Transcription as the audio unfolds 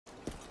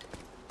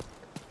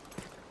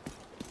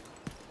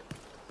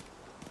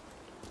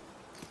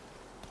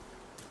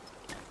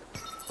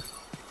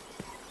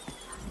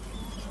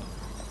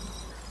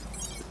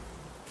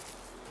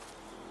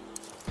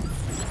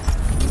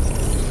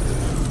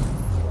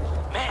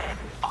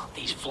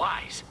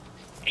flies.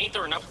 Ain't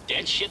there enough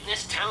dead shit in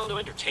this town to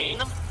entertain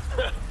them?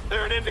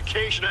 They're an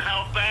indication of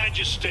how bad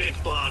you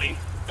stink, Bonnie.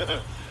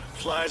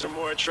 Flies are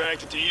more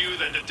attracted to you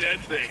than to dead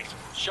things.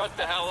 Shut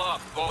the hell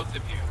up, both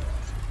of you.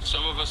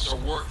 Some of us are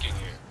working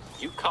here.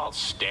 You call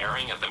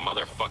staring at the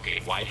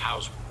motherfucking White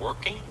House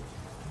working?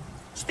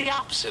 It's the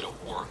opposite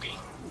of working.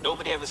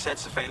 Nobody ever said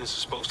surveillance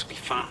is supposed to be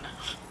fun.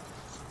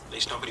 At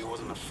least nobody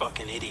wasn't a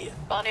fucking idiot.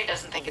 Bonnie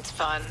doesn't think it's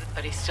fun,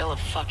 but he's still a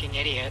fucking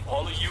idiot.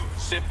 All of you,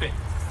 zip it.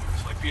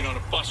 It's like being on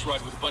a bus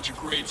ride with a bunch of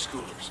grade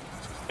schoolers.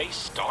 They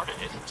started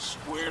it.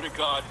 Swear to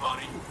God,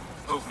 Bonnie.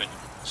 Movement.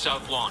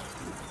 South Lawn.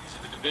 Is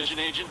it the division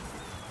agent?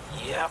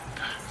 Yep.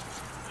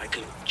 I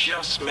can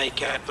just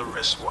make out the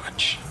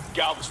wristwatch.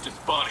 Galveston,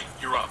 Bonnie,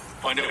 you're up.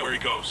 Find out where he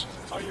goes.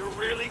 Are you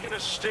really gonna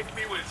stick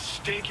me with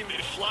Stinky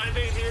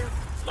McFlybait here?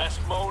 Less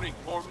moaning,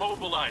 more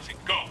mobilizing.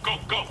 Go, go,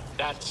 go!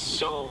 That's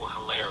so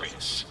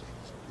hilarious.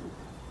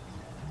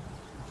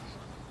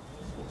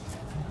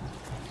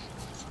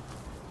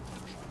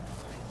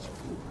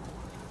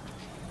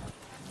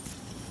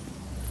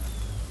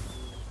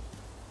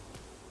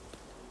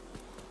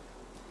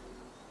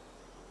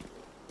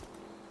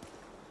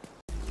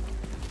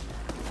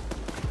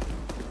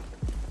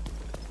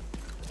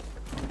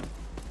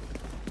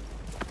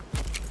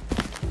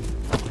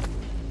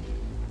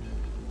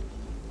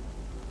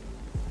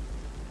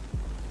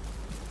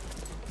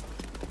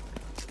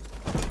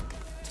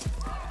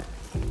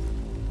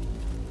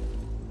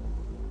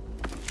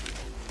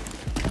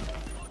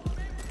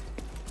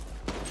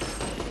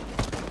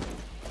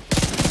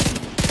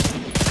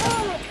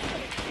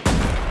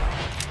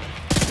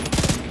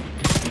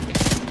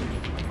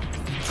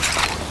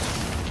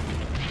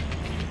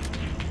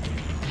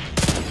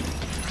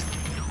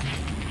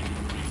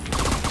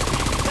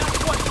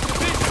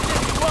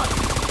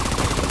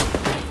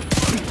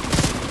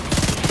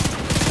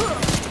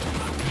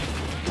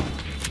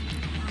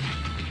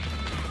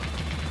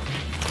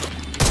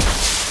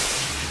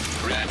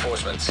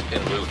 Reinforcements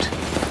en route.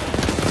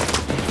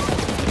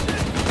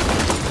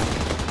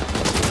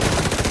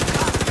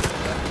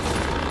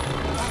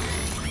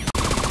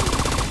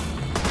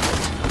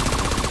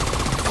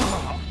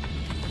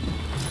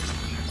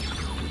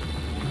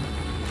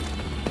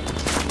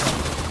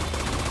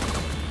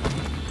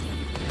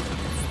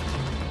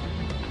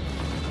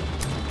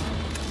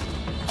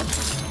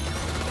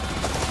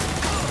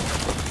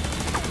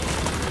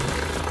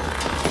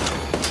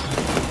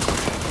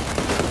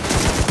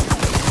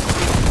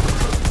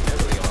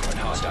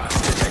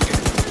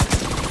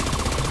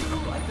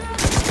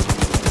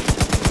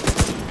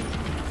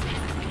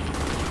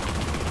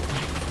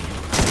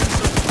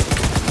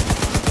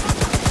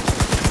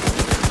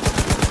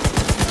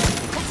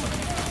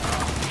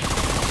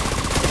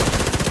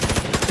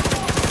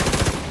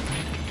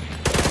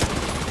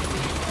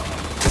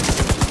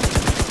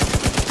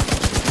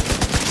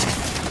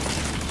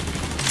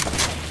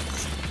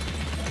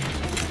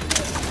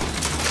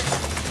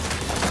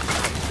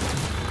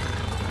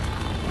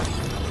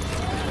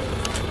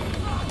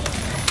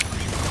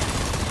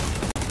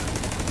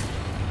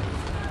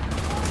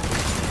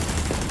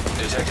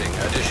 Detecting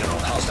additional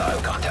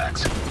hostile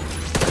contacts.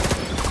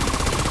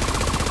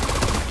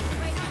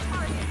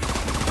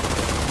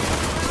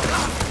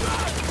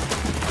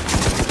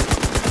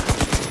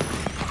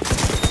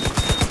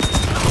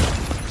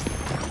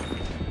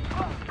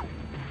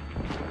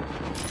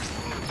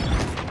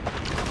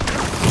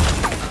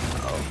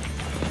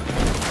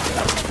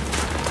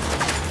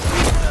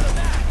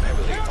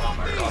 Heavily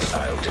armored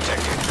hostile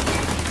detected.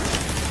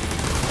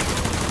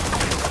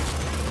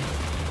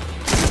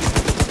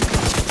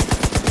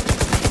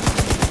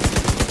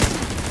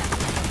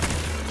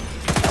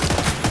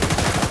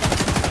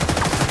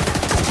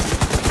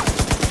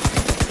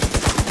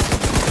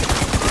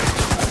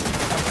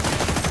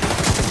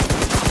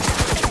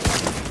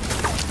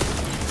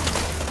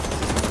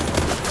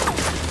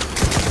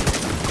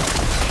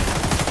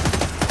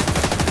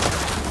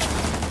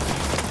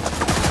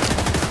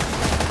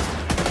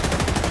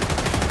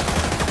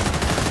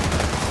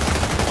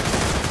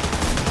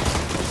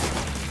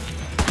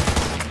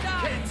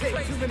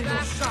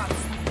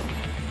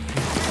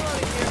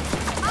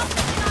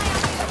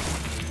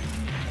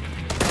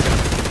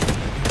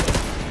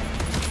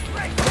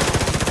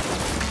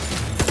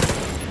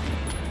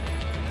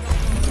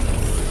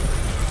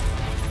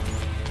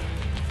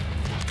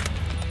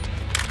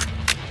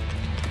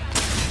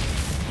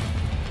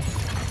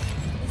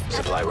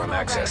 Supply room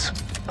access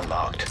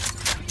unlocked.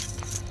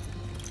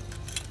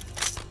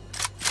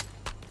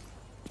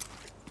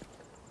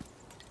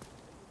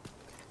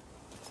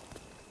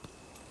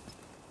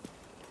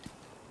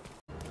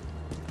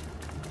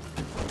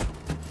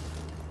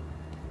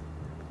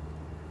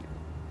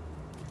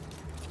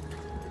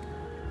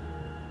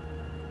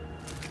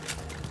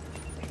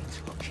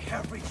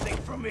 Everything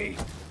from me.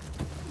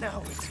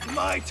 Now it's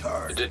my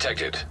turn.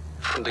 Detected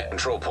from the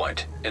control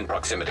point in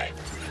proximity.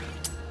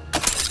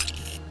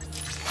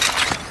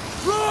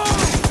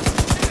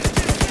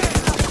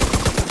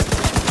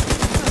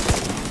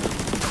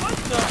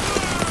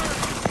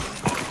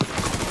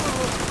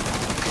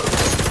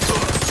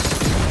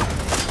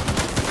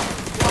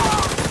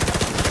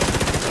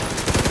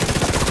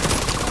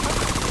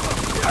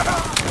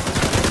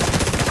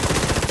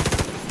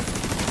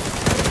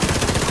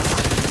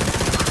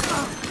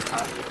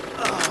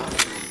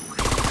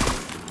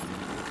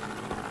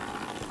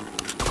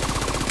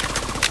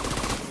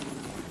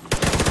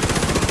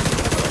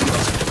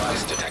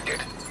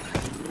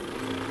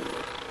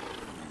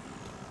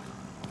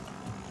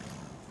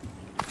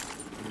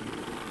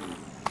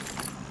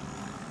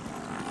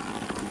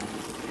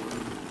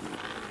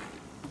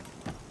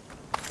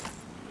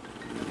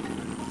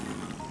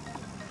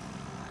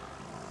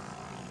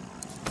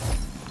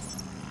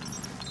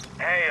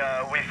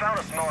 We found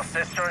a small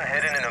cistern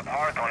hidden in a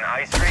park on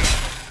I Street.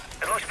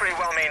 It looks pretty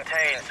well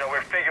maintained, so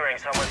we're figuring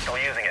someone's still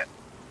using it.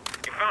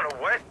 You found a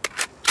what?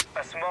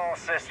 A small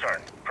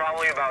cistern,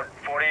 probably about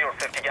 40 or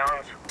 50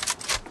 gallons.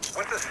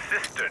 What's a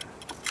cistern?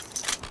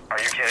 Are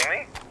you kidding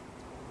me?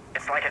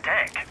 It's like a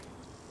tank.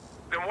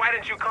 Then why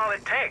didn't you call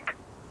it tank?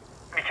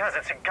 Because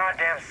it's a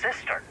goddamn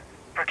cistern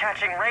for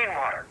catching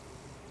rainwater.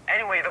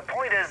 Anyway, the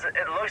point is,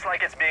 it looks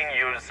like it's being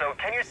used, so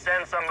can you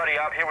send somebody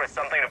up here with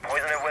something to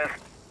poison it with?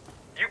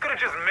 You could have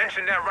just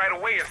mentioned that right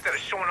away instead of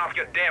showing off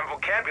your damn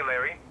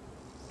vocabulary.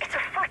 It's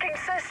a fucking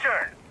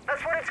cistern.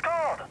 That's what it's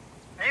called.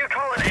 Do you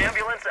call an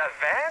ambulance a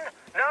van?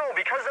 No,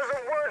 because there's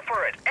a word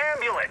for it.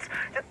 Ambulance.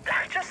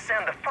 Just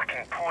send the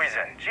fucking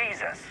poison.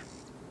 Jesus.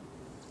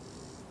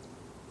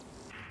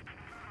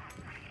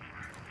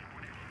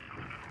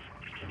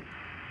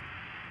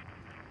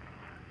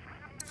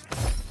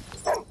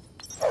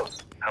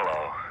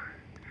 Hello.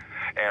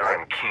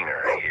 Aaron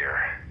Keener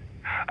here.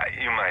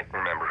 You might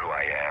remember who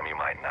I am, you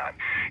might not.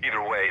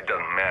 Either way, it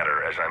doesn't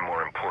matter, as I'm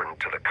more important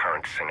to the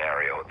current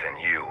scenario than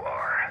you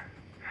are.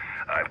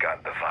 I've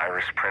got the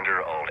virus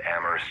printer old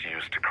Amherst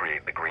used to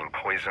create the green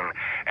poison,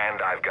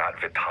 and I've got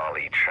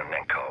Vitaly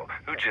Chernenko,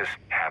 who just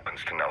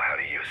happens to know how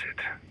to use it.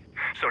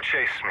 So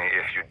chase me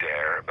if you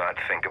dare, but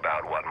think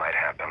about what might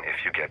happen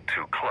if you get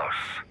too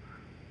close.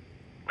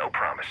 No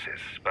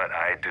promises, but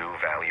I do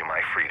value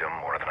my freedom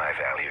more than I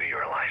value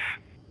your life.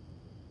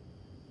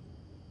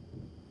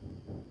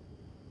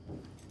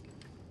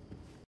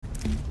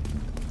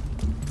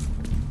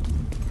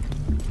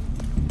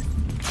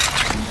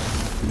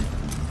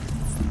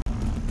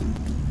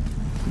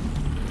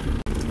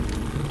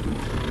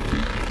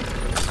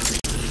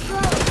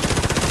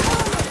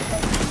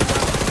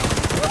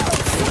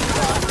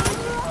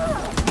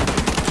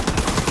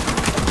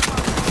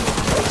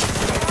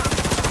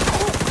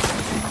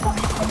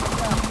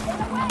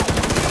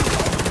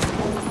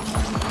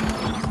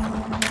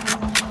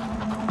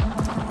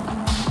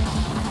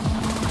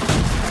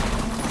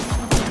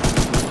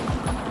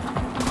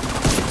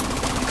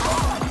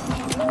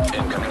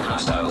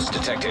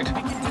 Detected.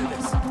 We can do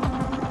this.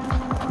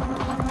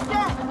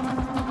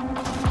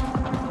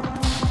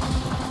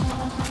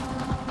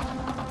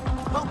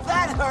 Oh,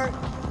 that hurt.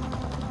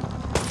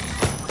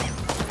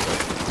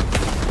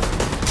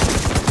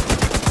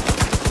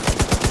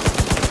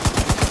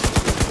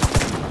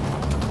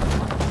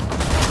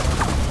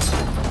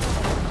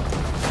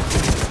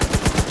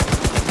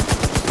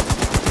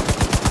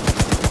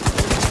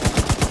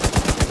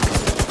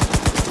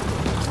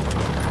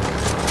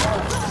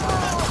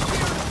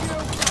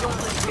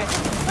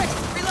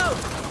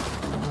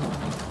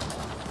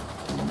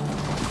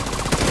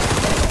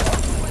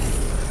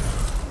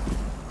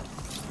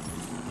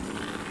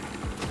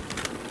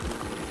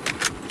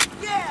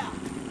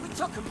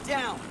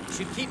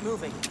 Should keep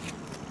moving.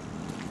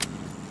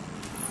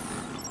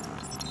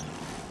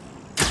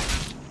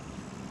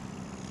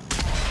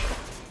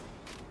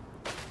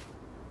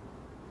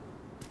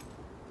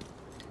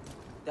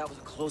 That was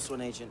a close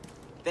one, Agent.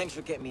 Thanks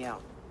for getting me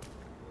out.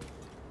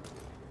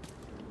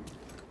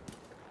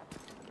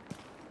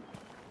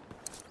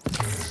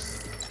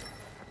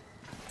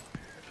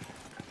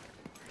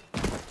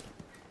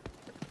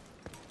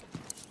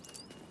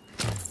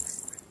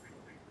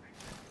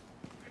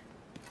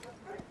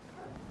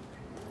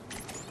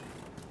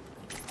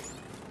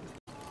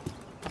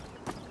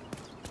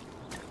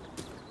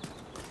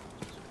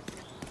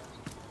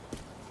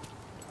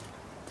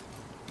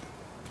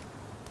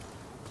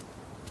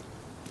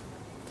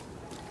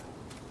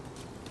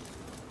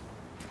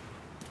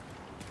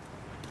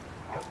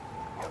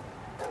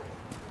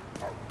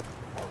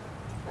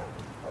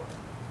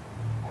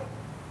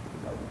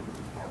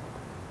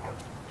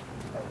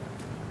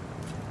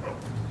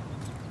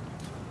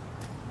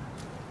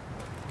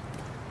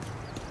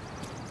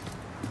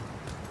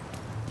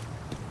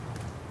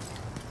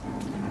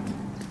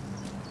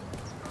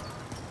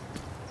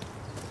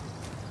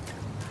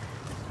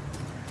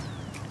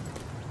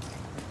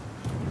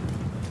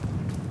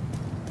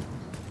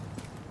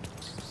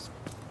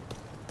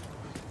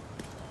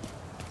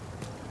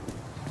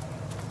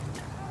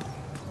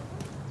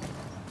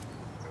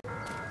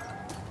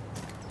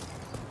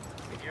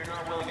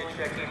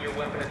 Check in your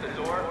weapon at the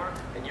door,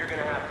 and you're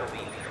gonna have to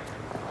leave.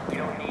 We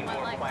don't need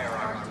more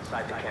firearms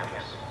inside the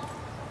campus.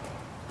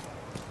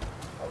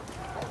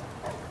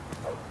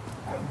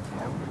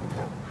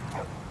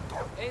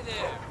 Hey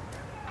there!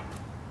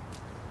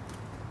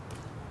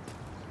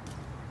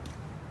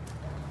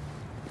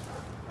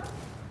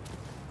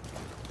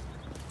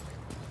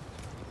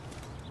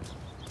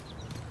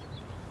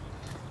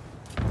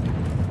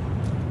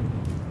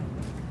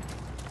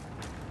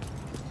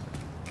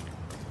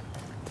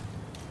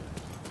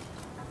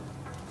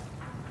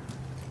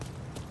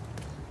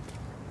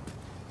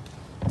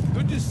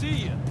 Good to see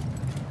you.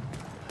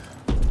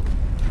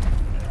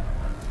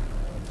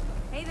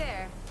 Hey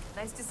there.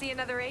 Nice to see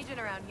another agent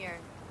around here.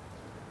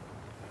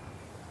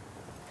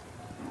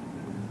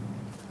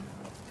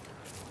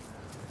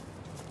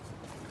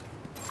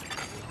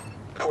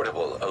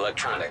 Portable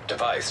electronic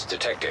device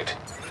detected.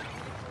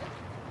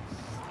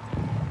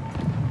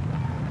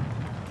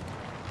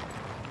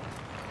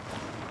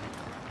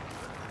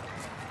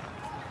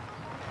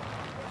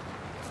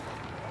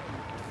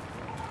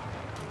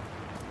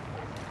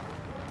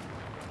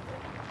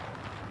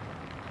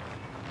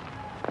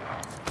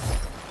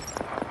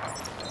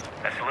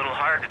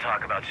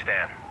 about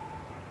Stan.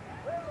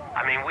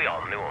 I mean, we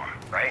all knew him,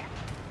 right?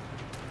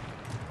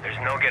 There's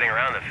no getting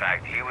around the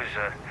fact he was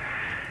a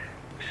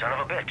son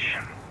of a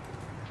bitch.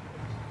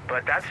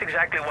 But that's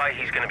exactly why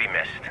he's gonna be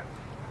missed.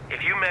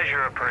 If you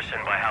measure a person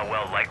by how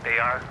well liked they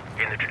are,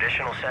 in the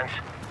traditional sense,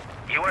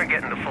 you aren't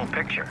getting the full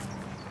picture.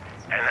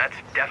 And that's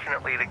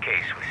definitely the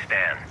case with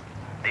Stan.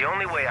 The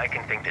only way I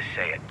can think to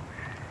say it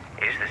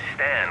is that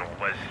Stan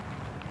was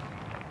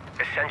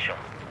essential.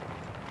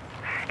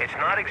 It's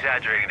not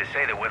exaggerating to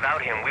say that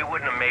without him, we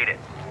wouldn't have made it.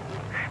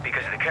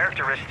 Because of the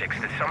characteristics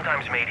that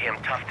sometimes made him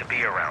tough to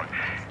be around,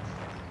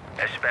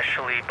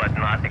 especially but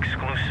not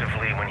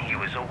exclusively when he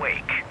was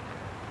awake,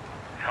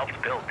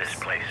 helped build this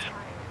place,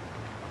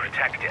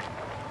 protect it,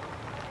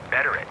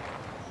 better it.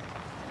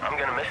 I'm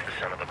gonna miss the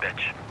son of a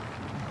bitch.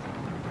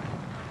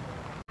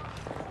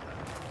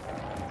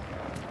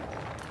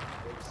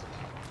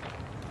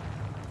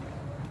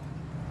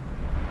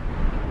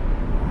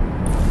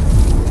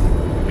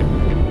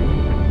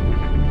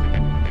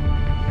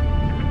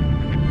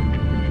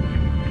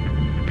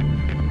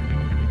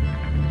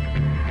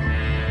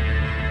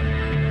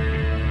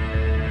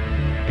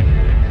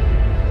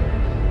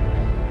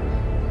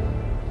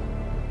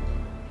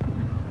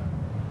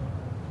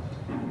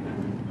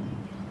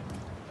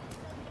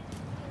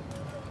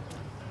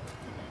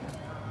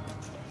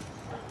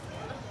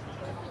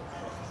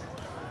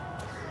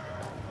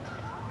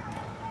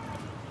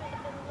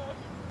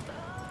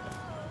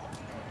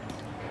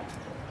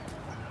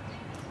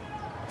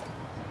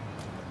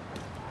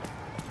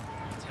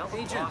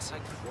 Agent,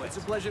 it's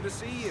a pleasure to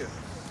see you.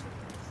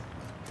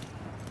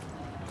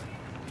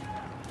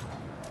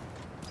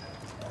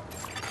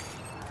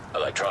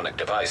 Electronic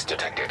device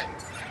detected.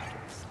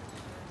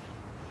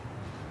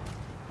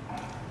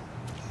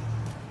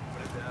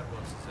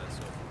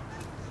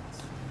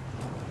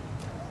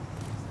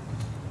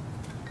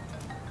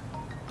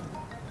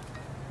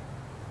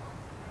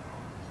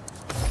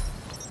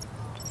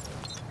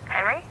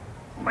 Henry?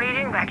 What are you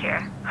doing back here?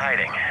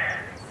 Hiding.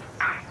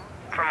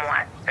 From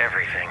what?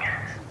 Everything.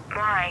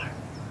 Why?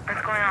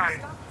 What's going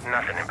on?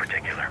 Nothing in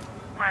particular.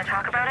 Want to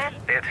talk about it?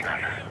 It's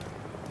nothing.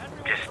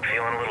 Just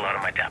feeling a little out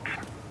of my depth.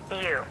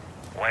 You.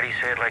 Why do you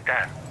say it like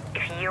that?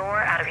 If you're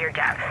out of your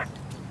depth,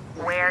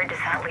 where does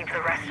that leave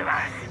the rest of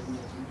us?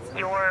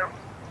 You're...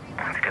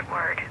 what's a good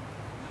word?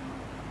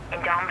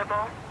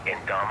 Indomitable?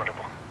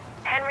 Indomitable.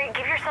 Henry,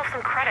 give yourself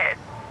some credit.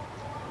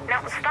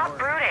 Now, stop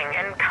brooding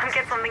and come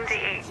get something to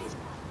eat.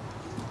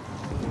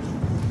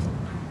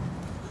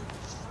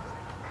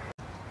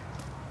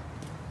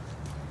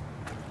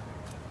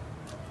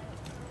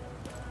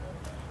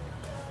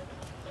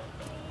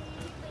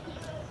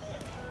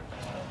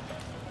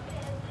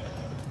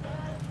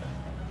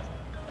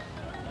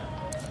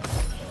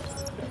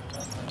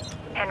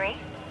 Henry?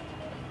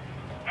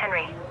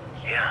 Henry?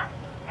 Yeah?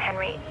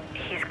 Henry,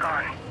 he's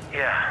gone.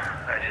 Yeah,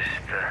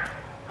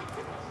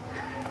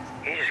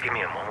 can you just give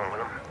me a moment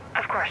with him?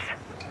 Of course.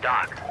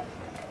 Doc.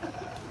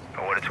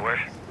 For what it's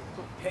worth.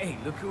 Hey,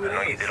 look who it is. I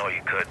know you did all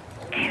you could.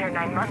 8 or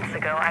 9 months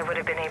ago, I would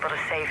have been able to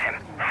save him.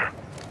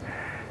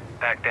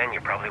 Back then, you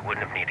probably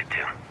wouldn't have needed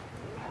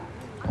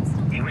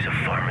to. He was a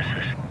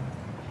pharmacist.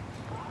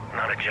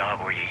 Not a job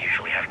where you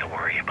usually have to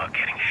worry about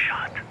getting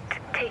shot.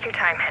 Take your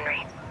time,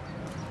 Henry.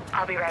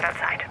 I'll be right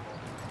outside.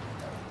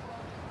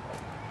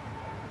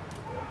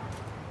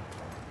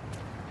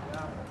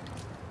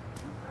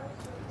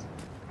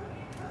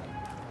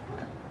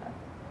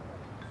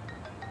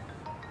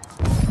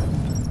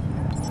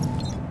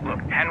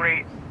 Look,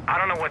 Henry, I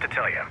don't know what to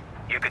tell you.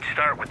 You could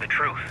start with the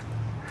truth.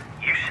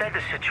 You said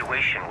the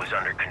situation was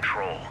under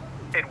control.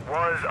 It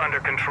was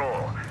under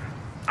control.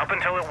 Up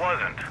until it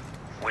wasn't.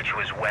 Which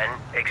was when,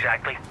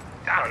 exactly?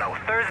 I don't know,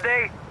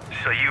 Thursday?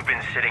 So you've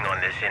been sitting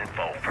on this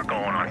info for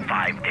going on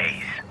 5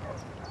 days.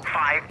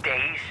 5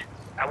 days?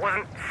 I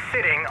wasn't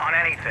sitting on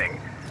anything.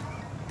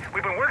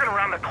 We've been working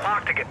around the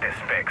clock to get this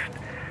fixed.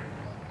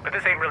 But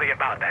this ain't really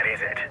about that, is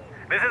it?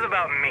 This is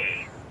about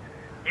me.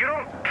 You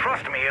don't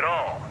trust me at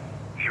all.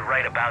 You're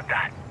right about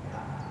that.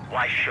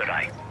 Why should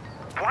I?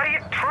 Why do you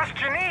trust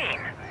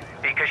Janine?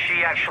 Because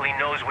she actually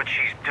knows what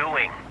she's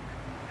doing.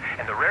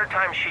 And the rare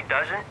times she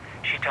doesn't,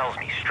 she tells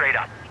me straight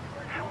up.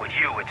 With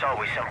you, it's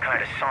always some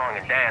kind of song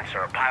and dance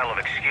or a pile of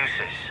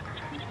excuses.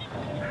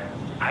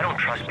 I don't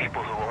trust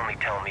people who only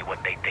tell me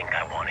what they think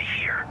I want to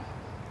hear.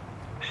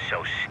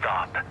 So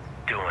stop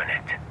doing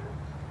it.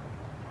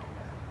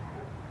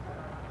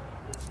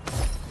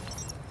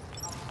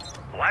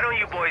 Why don't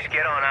you boys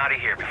get on out of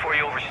here before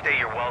you overstay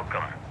your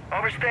welcome?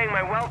 Overstaying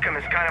my welcome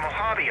is kind of a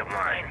hobby of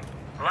mine.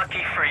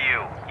 Lucky for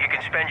you, you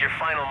can spend your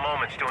final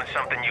moments doing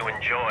something you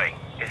enjoy.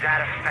 Is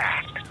that a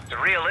fact?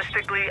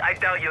 Realistically, I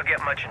doubt you'll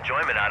get much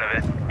enjoyment out of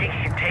it. Think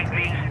you can take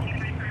me?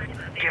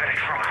 Give it a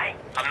try.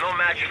 I'm no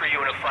match for you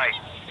in a fight.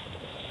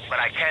 But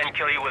I can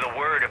kill you with a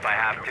word if I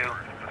have to.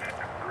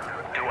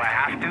 Do I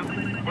have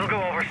to? We'll go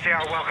overstay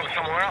our welcome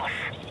somewhere else.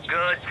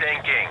 Good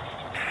thinking.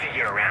 See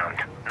you around.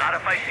 Not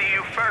if I see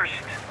you first.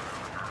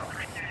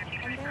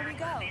 And there we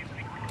go.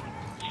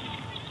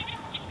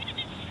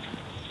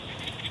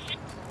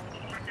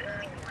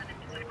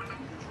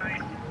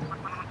 Right.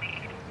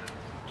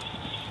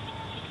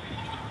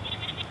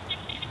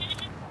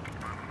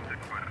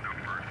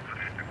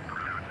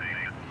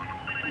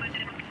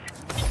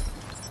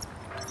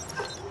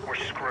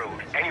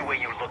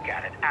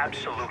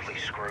 absolutely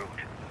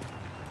screwed.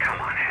 Come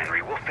on,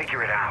 Henry, we'll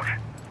figure it out.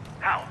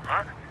 How,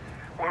 huh?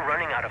 We're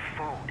running out of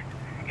food.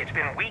 It's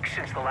been weeks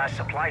since the last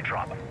supply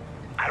drop.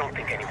 I don't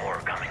think any more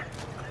are coming.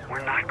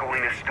 We're not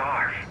going to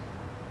starve.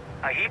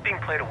 A heaping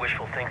plate of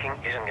wishful thinking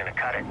isn't gonna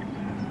cut it.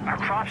 Our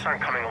crops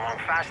aren't coming along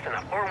fast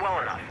enough or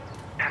well enough.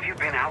 Have you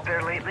been out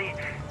there lately?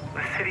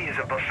 The city is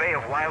a buffet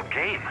of wild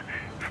game.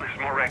 There's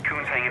more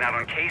raccoons hanging out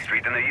on K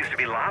Street than there used to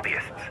be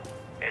lobbyists.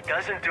 It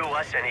doesn't do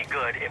us any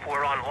good if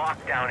we're on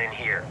lockdown in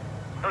here.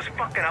 Those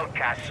fucking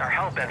outcasts are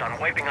hell-bent on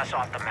wiping us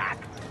off the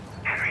map.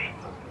 Henry,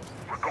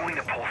 we're going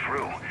to pull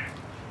through.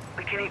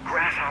 We can eat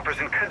grasshoppers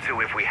and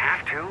kudzu if we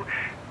have to.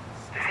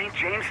 This ain't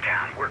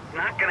Jamestown. We're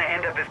not gonna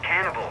end up as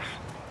cannibals.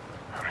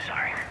 I'm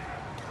sorry.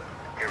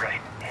 You're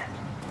right. Yeah,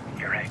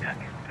 you're right.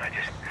 I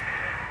just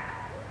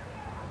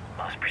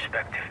lost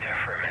perspective there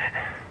for a minute.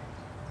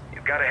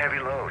 You've got a heavy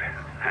load,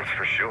 that's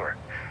for sure.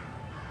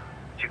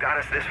 But you got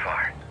us this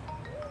far.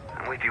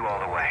 I'm with you all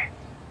the way.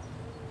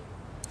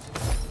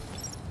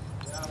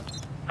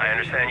 I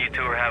understand you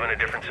two are having a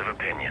difference of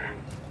opinion.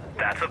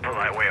 That's a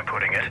polite way of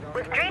putting it.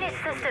 With drainage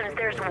systems,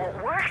 there's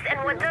what works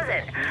and what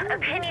doesn't.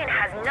 Opinion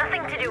has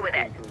nothing to do with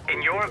it.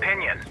 In your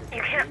opinion?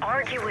 You can't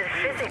argue with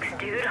physics,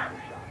 dude.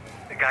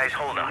 Guys,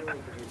 hold up.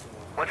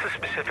 What's the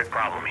specific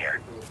problem here?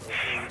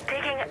 He's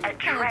digging a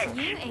trench.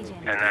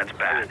 And that's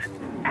bad.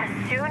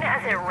 As soon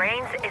as it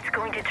rains, it's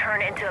going to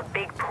turn into a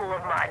big pool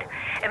of mud.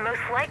 And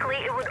most likely,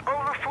 it would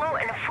overflow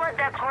and flood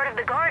that part of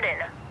the garden.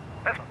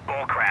 That's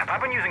bullcrap.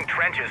 I've been using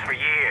trenches for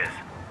years.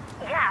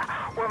 Yeah,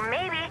 well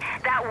maybe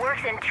that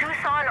works in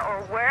Tucson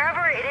or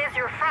wherever it is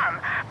you're from.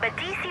 But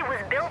DC was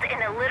built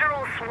in a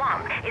literal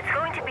swamp. It's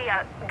going to be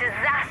a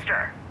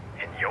disaster.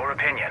 In your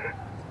opinion,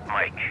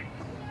 Mike,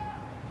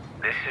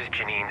 this is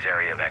Janine's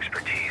area of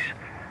expertise.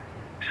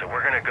 So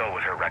we're gonna go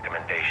with her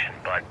recommendation.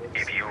 But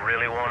if you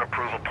really want to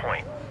prove a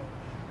point,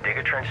 dig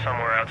a trench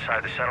somewhere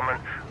outside the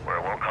settlement where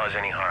it won't cause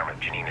any harm if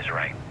Janine is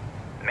right.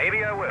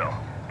 Maybe I will.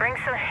 Bring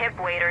some hip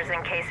waders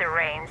in case it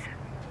rains.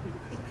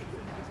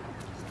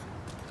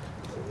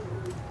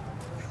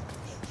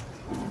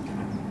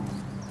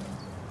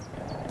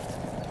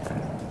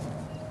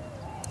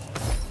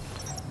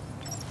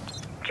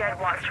 Jed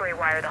wants to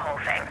rewire the whole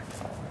thing.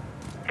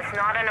 It's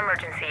not an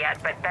emergency yet,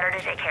 but better to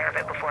take care of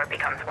it before it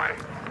becomes one.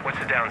 What's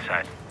the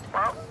downside?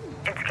 Well,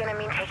 it's gonna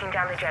mean taking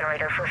down the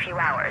generator for a few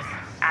hours,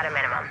 at a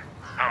minimum.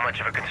 How much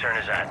of a concern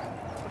is that?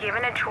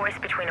 Given a choice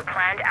between a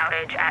planned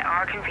outage at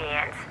our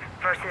convenience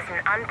versus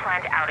an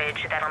unplanned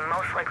outage that'll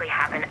most likely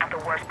happen at the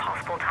worst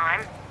possible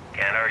time.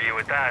 Can't argue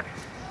with that.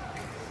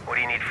 What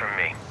do you need from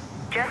me?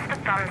 Just the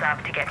thumbs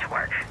up to get to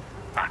work.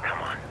 Ah,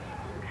 come on.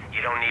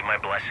 You don't need my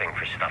blessing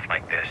for stuff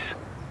like this.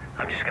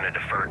 I'm just gonna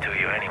defer to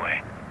you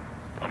anyway.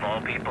 Of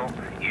all people,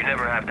 you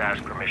never have to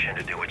ask permission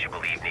to do what you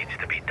believe needs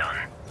to be done.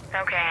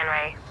 Okay,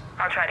 Henry.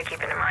 I'll try to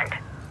keep it in mind.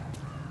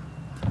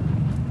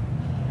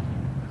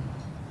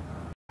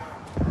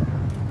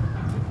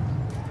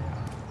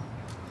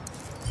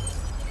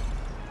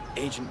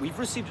 Agent, we've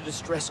received a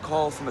distress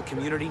call from a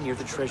community near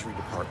the Treasury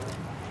Department.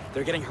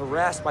 They're getting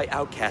harassed by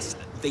outcasts.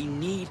 They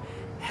need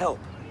help.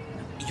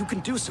 You can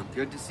do something.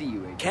 Good to see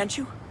you, Agent. Can't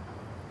you?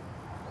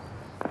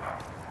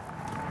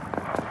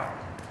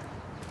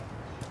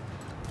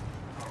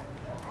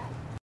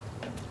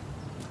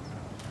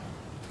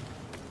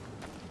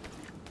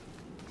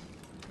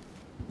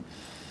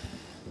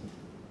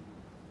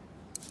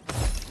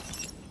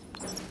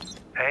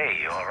 Hey,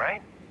 you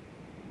alright?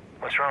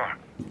 What's wrong?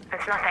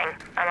 It's nothing.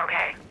 I'm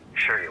okay.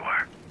 Sure you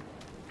are.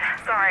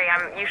 Sorry,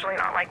 I'm usually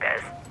not like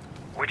this.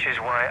 Which is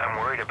why I'm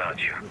worried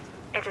about you.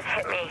 It just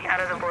hit me out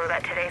of the blue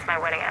that today's my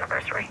wedding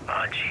anniversary.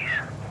 Oh, jeez.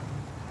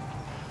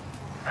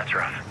 That's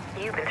rough.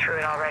 You've been through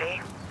it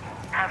already,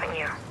 haven't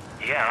you?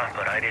 Yeah,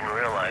 but I didn't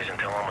realize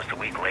until almost a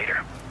week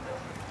later.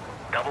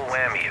 Double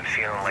whammy of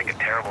feeling like a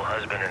terrible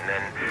husband and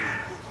then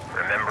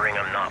remembering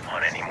I'm not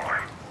one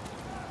anymore.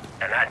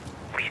 And that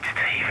leads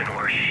to even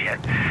worse shit.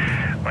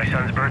 My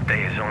son's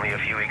birthday is only a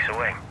few weeks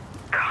away.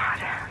 God.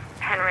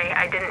 Henry,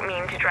 I didn't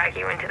mean to drag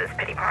you into this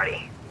pity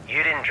party.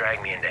 You didn't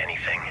drag me into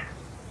anything.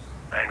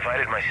 I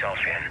invited myself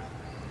in.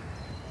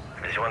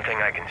 If there's one thing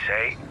I can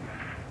say,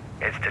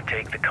 it's to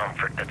take the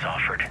comfort that's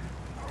offered.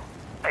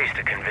 I used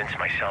to convince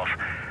myself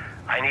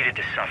I needed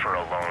to suffer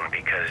alone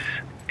because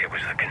it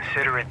was the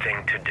considerate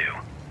thing to do.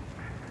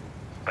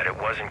 But it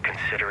wasn't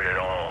considerate at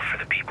all for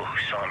the people who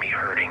saw me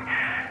hurting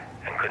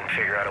and couldn't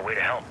figure out a way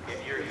to help.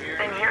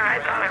 And here I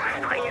thought I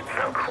was playing it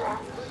so cool.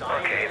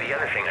 Okay, the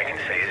other thing I can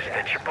say is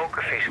that your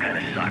poker face kind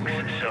of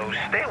sucks, so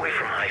stay away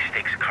from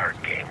high-stakes card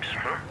games,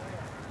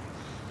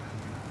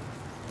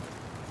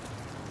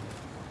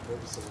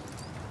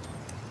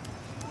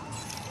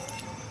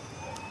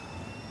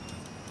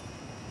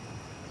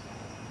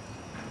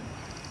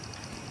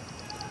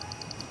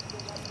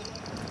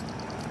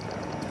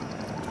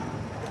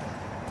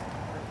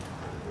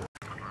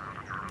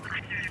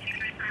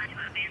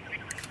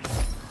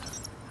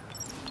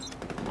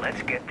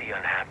 Let's get the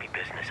unhappy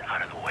business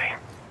out of the way.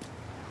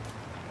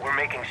 We're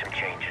making some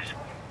changes.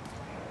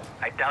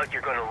 I doubt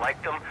you're going to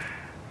like them,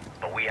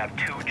 but we have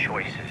two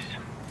choices.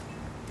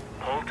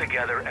 Pull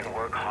together and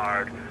work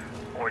hard,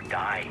 or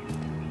die.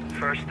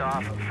 First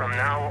off, from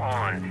now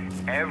on,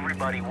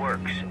 everybody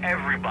works.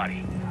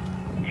 Everybody.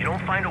 You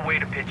don't find a way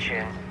to pitch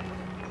in,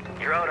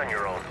 you're out on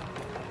your own.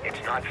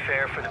 It's not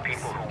fair for the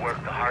people who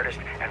work the hardest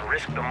and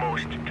risk the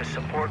most to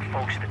support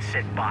folks that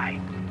sit by.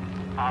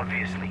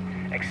 Obviously,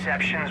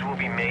 exceptions will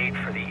be made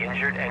for the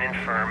injured and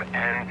infirm,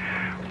 and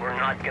we're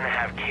not gonna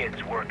have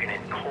kids working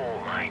in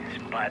coal mines,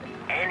 but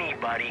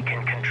anybody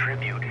can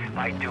contribute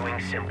by doing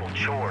simple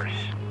chores.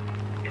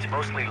 It's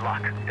mostly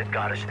luck that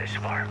got us this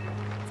far.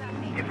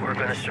 If we're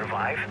gonna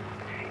survive,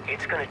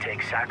 it's gonna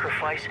take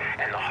sacrifice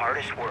and the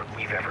hardest work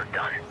we've ever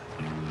done.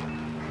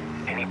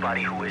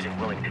 Anybody who isn't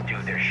willing to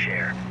do their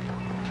share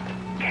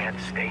can't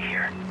stay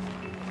here.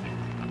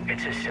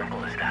 It's as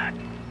simple as that.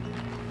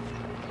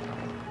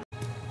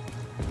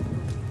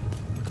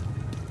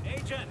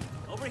 Agent,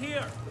 over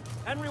here.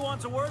 Henry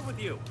wants a word with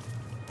you.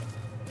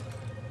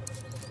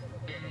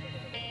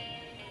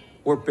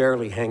 We're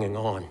barely hanging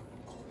on.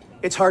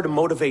 It's hard to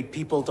motivate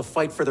people to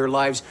fight for their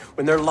lives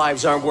when their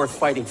lives aren't worth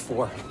fighting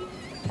for.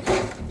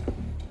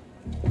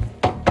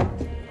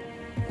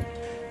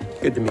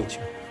 Good to meet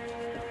you.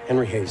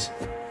 Henry Hayes.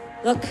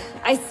 Look,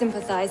 I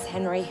sympathize,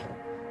 Henry.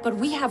 But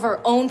we have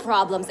our own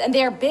problems, and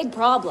they're big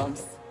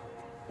problems.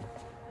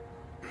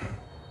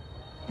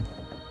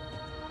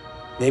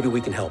 Maybe we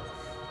can help.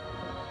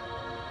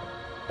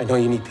 I know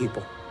you need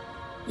people.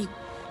 You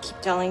keep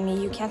telling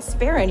me you can't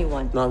spare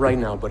anyone. Not right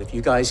now, but if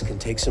you guys can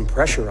take some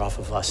pressure off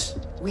of us.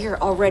 We're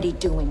already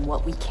doing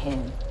what we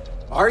can.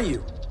 Are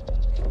you?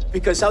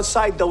 Because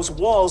outside those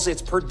walls,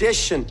 it's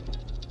perdition.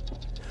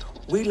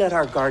 We let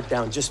our guard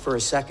down just for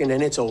a second,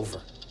 and it's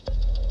over.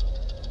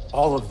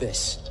 All of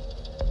this.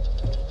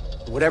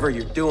 Whatever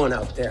you're doing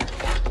out there,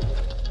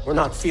 we're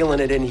not feeling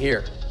it in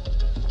here.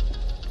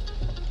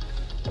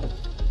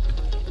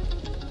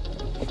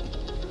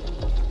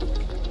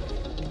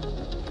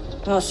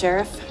 Well,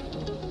 Sheriff,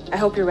 I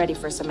hope you're ready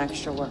for some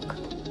extra work.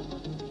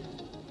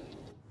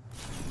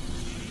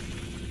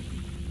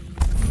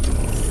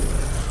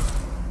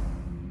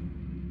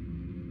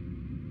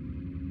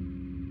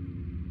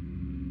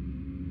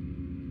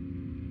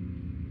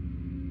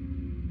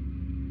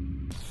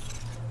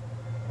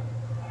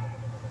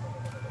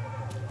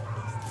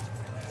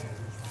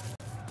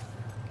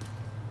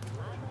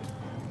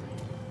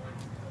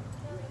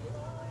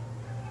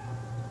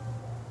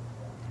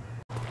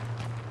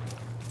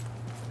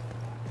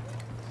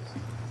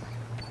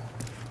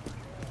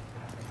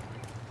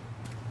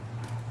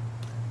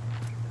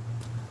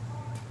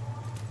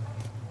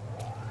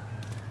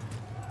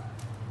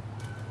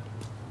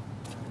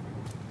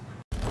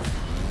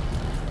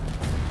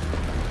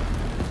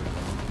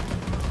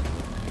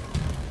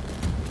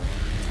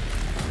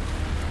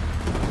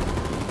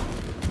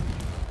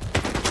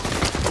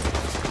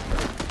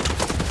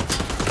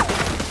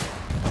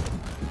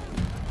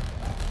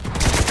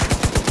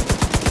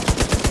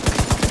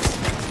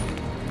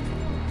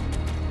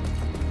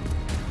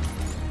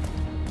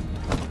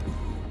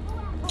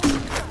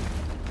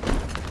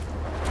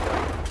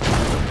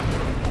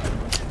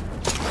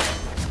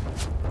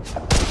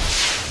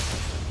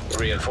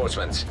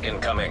 Reinforcements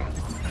incoming.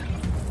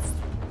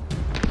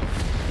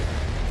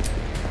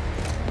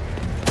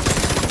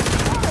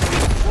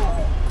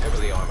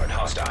 Heavily armored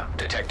hostile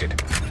detected.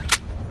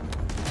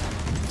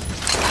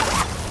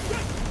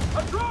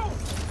 A drone!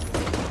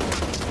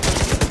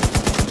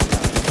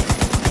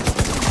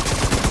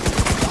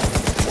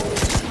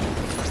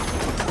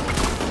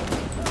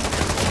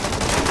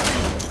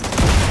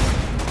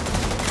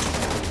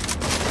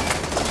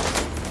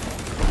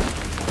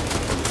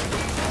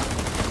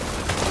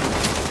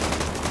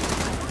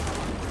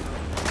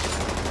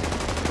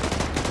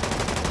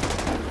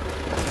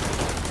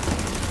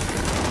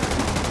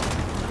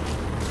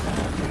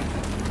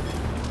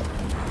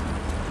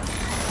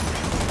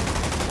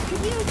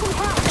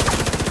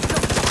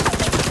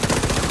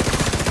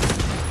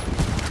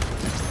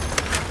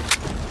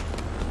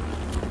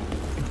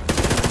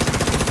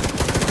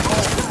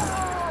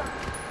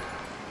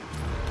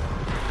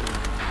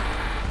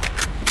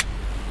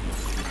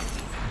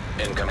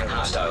 Incoming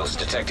hostiles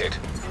detected.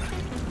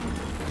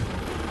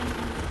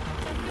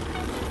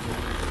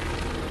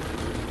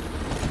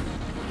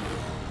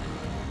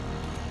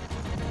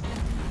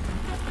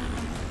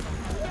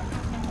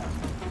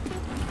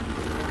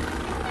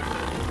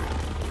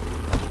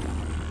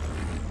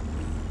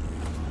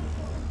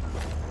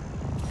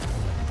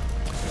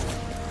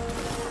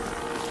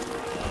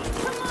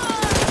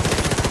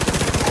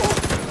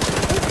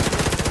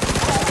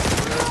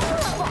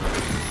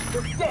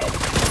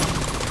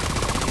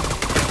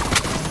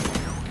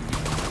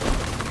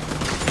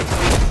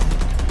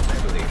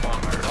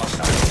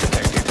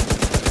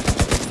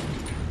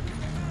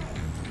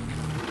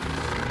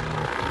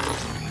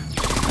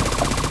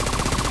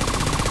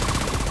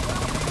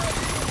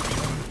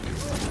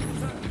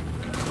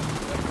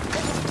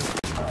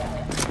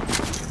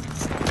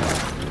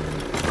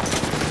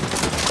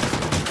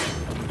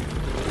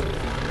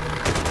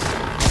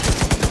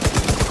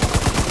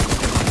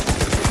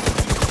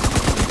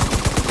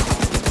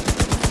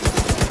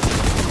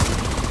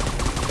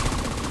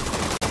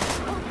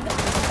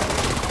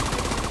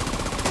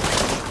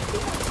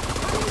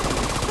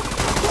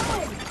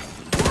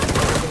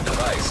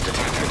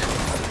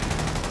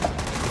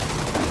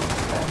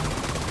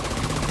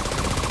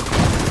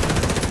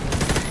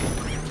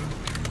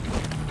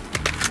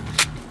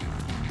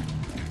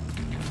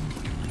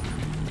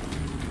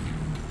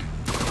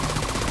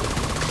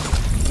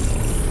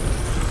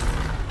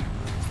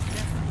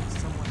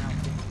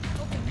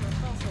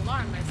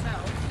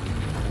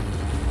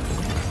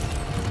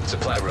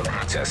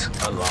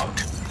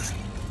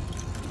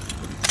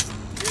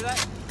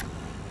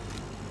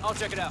 I'll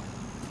check it out.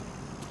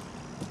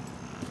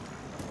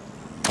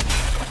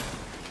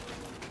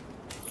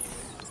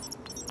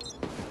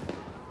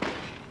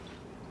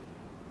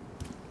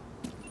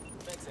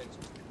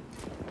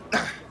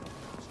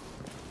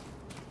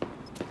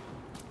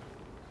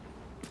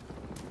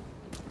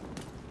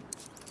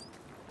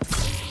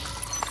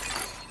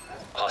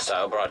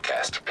 Hostile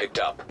broadcast picked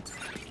up.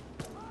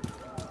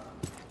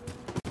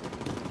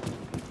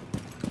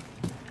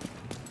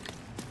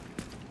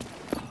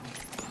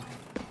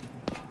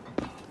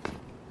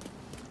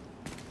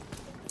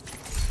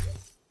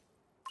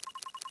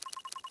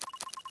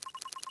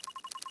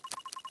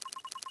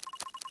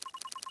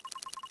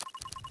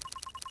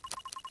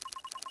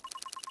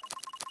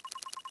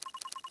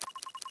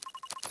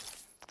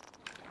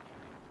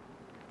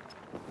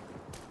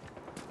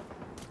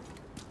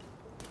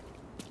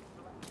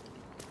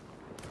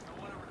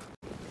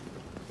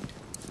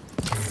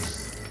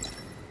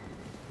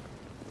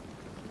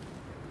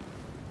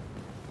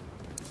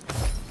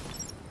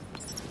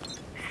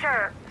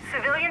 Sir,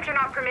 civilians are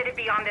not permitted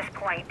beyond this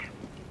point.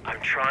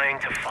 I'm trying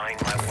to find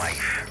my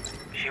wife.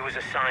 She was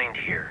assigned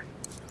here.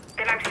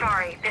 Then I'm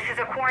sorry. This is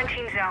a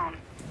quarantine zone.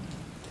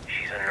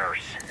 She's a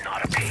nurse,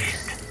 not a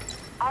patient.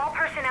 All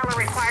personnel are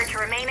required to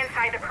remain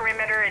inside the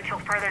perimeter until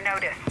further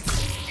notice.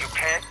 You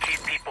can't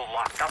keep people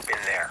locked up in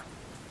there.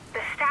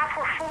 The staff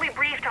were fully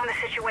briefed on the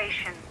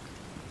situation.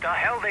 The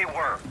hell they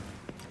were.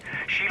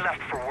 She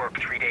left for work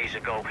 3 days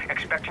ago,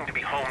 expecting to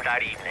be home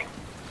that evening.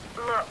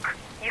 Look,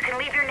 you can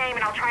leave your name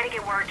and I'll try to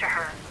get word to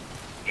her.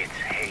 It's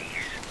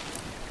Hayes.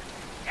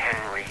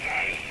 Henry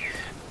Hayes.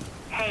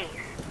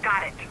 Hayes.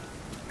 Got it.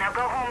 Now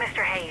go home,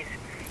 Mr. Hayes.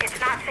 It's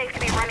not safe to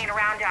be running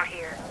around out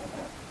here.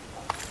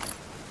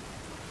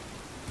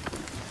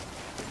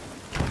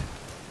 I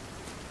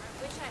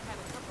wish I had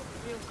a cup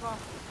of real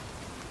coffee.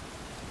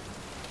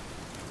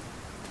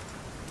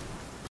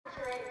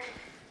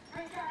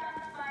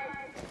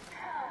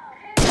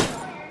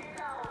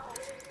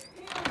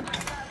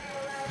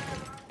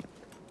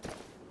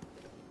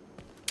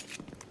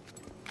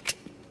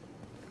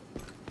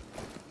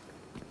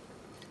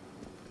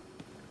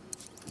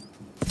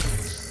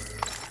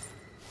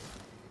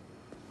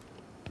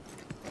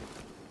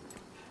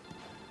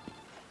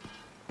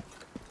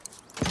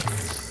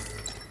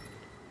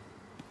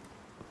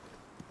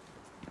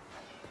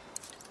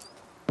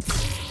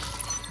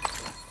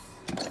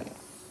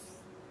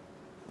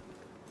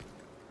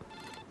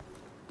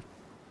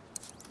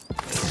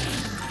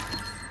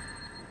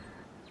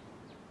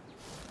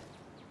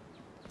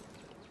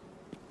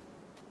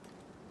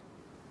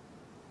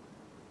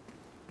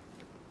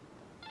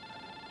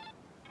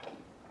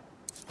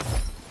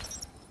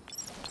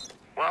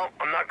 Well,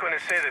 I'm not going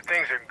to say that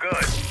things are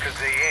good, because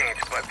they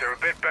ain't, but they're a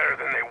bit better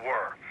than they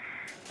were.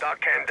 Doc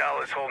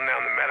Candela's holding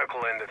down the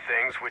medical end of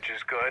things, which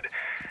is good,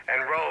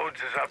 and Rhodes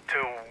is up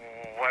to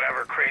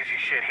whatever crazy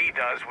shit he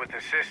does with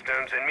the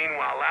systems, and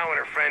meanwhile Lau and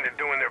her friend are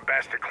doing their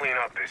best to clean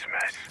up this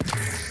mess.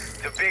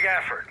 It's a big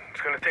effort.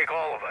 It's going to take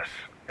all of us,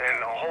 and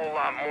a whole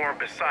lot more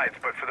besides,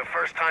 but for the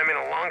first time in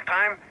a long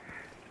time,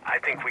 I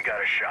think we got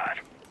a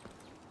shot.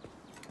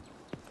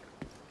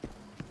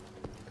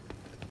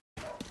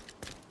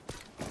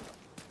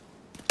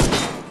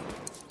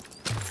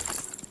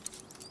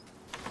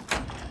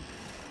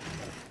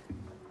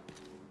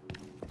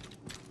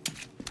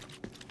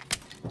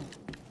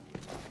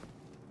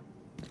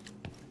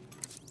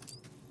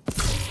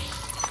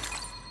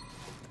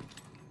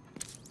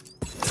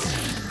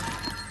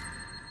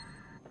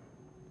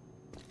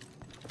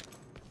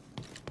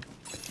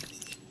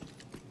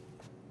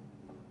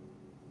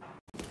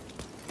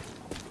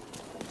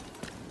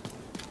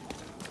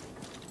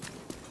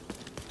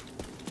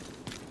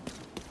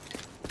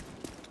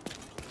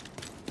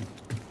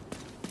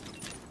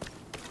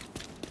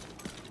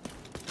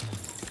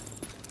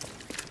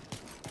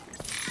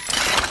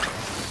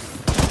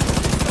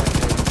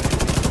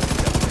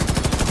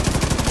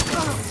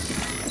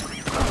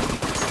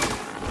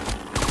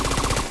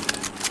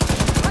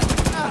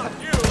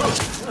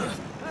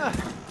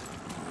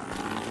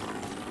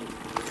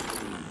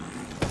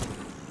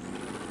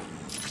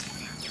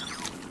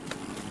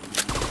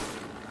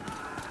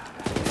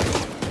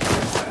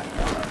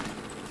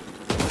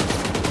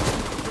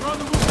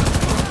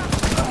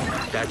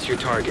 That's your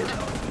target.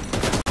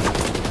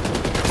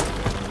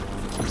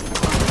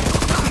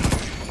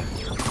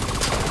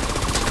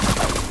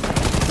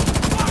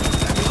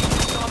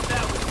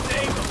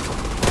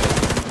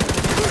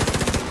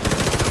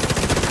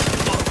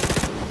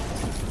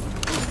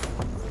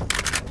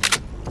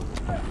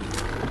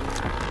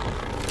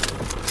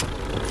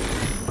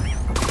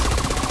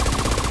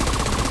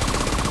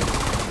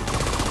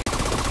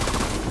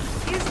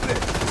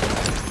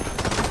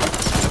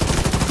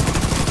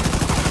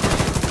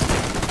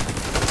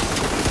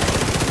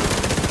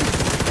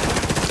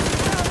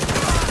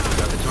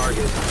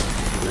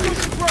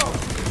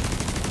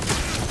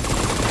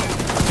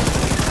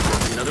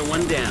 Another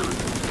one down.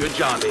 Good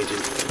job,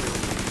 Agent.